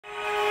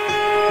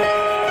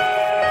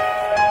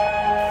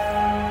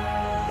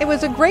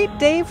was a great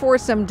day for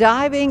some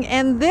diving,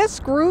 and this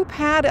group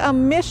had a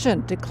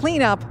mission to clean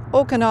up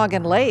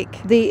Okanagan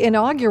Lake. The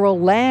inaugural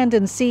Land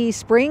and Sea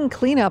Spring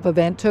Cleanup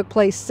event took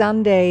place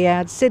Sunday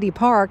at City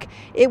Park.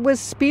 It was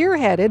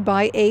spearheaded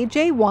by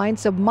A.J.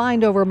 Weinz of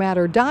Mind Over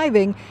Matter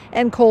Diving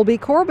and Colby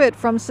Corbett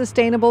from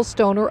Sustainable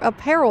Stoner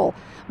Apparel.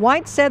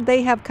 White said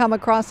they have come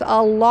across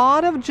a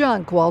lot of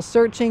junk while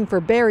searching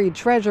for buried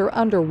treasure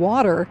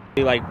underwater.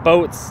 Like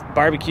boats,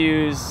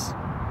 barbecues,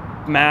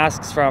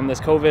 masks from this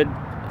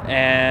COVID,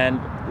 and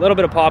a little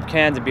bit of pop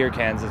cans and beer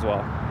cans as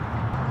well.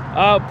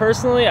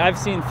 Personally, I've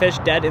seen fish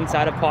dead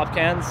inside of pop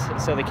cans,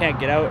 so they can't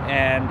get out,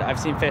 and I've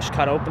seen fish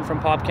cut open from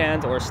pop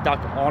cans or stuck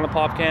on a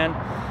pop can.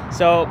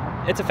 So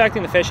it's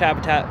affecting the fish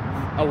habitat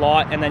a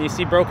lot, and then you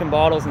see broken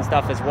bottles and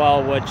stuff as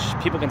well, which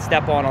people can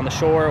step on the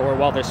shore or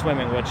while they're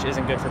swimming, which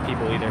isn't good for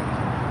people either.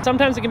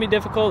 Sometimes it can be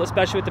difficult,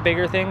 especially with the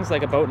bigger things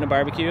like a boat and a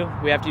barbecue.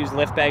 We have to use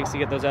lift bags to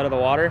get those out of the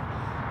water.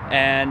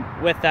 And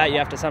with that, you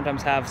have to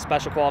sometimes have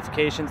special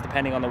qualifications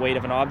depending on the weight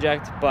of an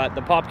object. But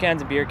the pop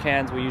cans and beer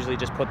cans, we usually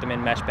just put them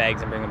in mesh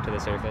bags and bring them to the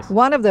surface.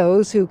 One of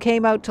those who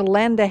came out to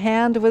lend a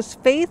hand was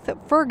Faith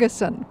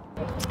Ferguson.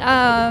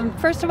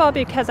 First of all,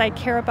 because I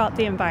care about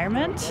the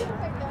environment.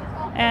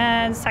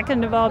 And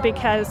second of all,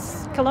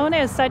 because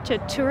Kelowna is such a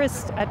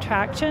tourist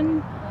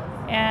attraction.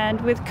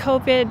 And with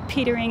COVID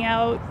petering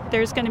out,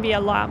 there's going to be a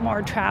lot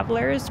more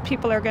travelers.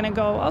 People are going to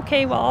go,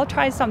 okay, well, I'll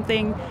try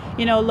something,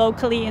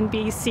 locally in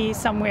BC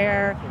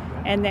somewhere,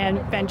 and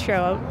then venture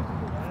out.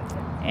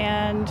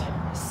 And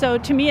so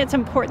to me, it's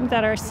important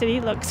that our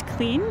city looks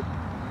clean.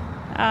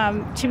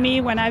 To me,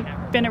 when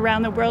I've been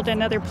around the world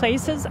in other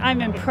places, I'm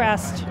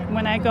impressed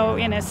when I go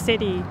in a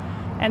city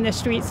and the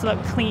streets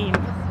look clean.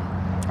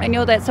 I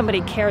know that somebody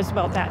cares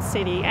about that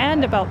city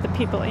and about the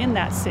people in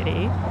that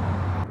city.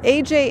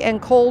 AJ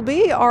and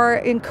Colby are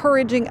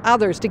encouraging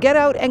others to get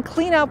out and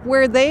clean up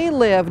where they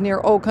live near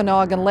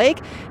Okanagan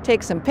Lake,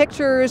 take some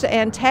pictures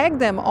and tag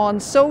them on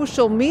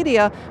social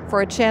media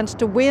for a chance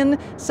to win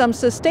some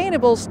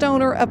sustainable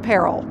stoner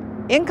apparel.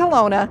 In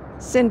Kelowna,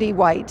 Cindy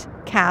White,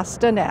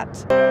 Cast a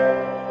Net.